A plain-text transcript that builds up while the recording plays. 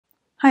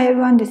Hi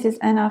everyone, this is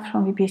Anna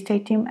from WP Stay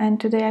Team, and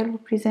today I will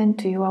present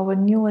to you our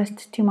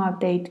newest team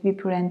update,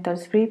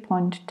 WpRentals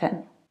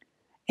 3.10.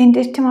 In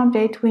this team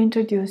update, we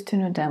introduced two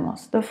new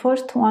demos. The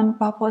first one,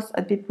 Papos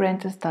at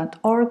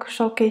WpRentals.org,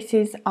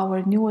 showcases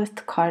our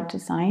newest card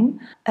design,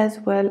 as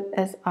well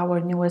as our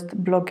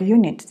newest blog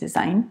unit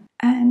design,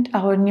 and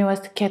our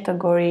newest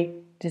category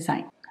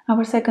design.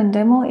 Our second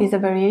demo is a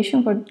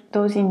variation for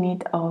those in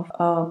need of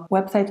a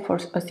website for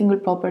a single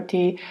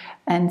property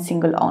and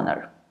single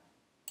owner.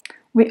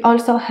 We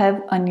also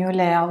have a new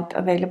layout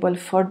available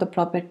for the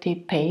property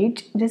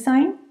page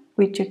design,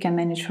 which you can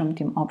manage from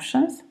team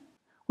options.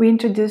 We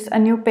introduce a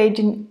new page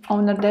in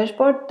owner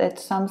dashboard that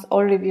sums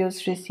all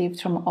reviews received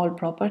from all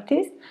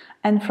properties,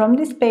 and from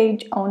this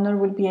page, owner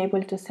will be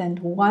able to send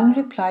one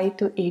reply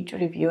to each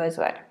review as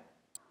well.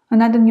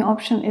 Another new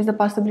option is the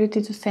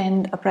possibility to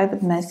send a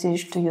private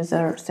message to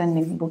user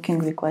sending booking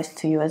request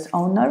to you as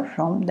owner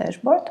from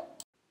dashboard.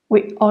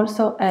 We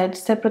also add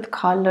separate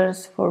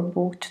colors for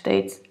booked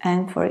dates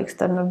and for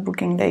external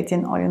booking dates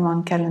in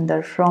all-in-one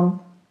calendar from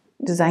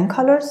design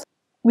colors.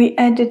 We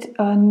added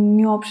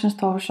new options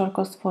to our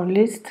shortcuts for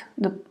list,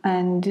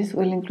 and this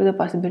will include the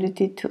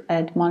possibility to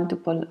add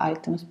multiple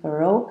items per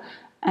row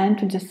and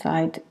to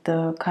decide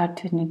the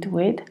cart unit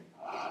width.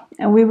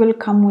 And we will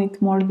come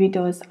with more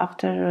videos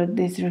after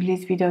this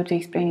release video to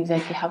explain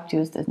exactly how to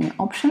use the new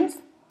options.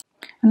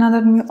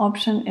 Another new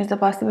option is the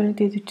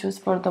possibility to choose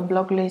for the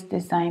blog list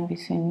design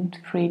between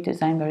three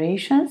design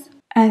variations.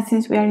 And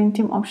since we are in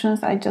team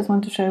options, I just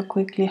want to show you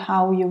quickly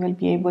how you will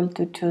be able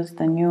to choose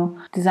the new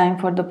design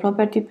for the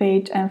property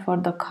page and for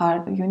the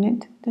card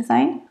unit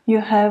design. You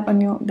have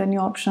the new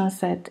options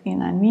set in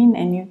admin,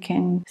 and you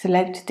can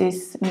select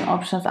these new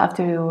options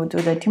after you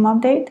do the team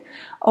update.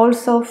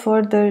 Also,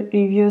 for the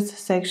reviews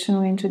section,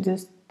 we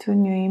introduced two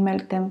new email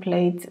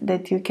templates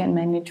that you can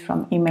manage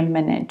from email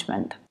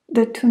management.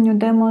 The two new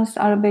demos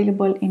are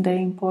available in the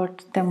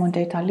import demo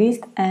data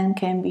list and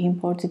can be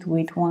imported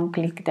with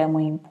one-click demo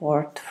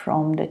import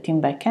from the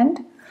team backend.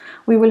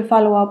 We will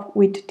follow up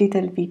with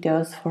detailed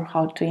videos for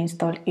how to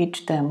install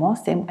each demo,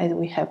 same as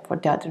we have for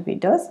the other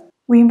videos.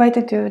 We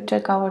invited you to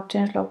check our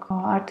changelog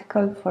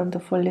article for the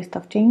full list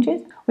of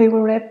changes. We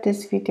will wrap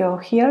this video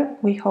here.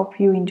 We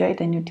hope you enjoyed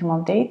the new team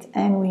updates,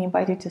 and we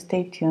invite you to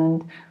stay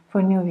tuned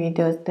for new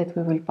videos that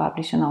we will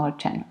publish on our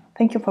channel.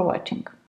 Thank you for watching.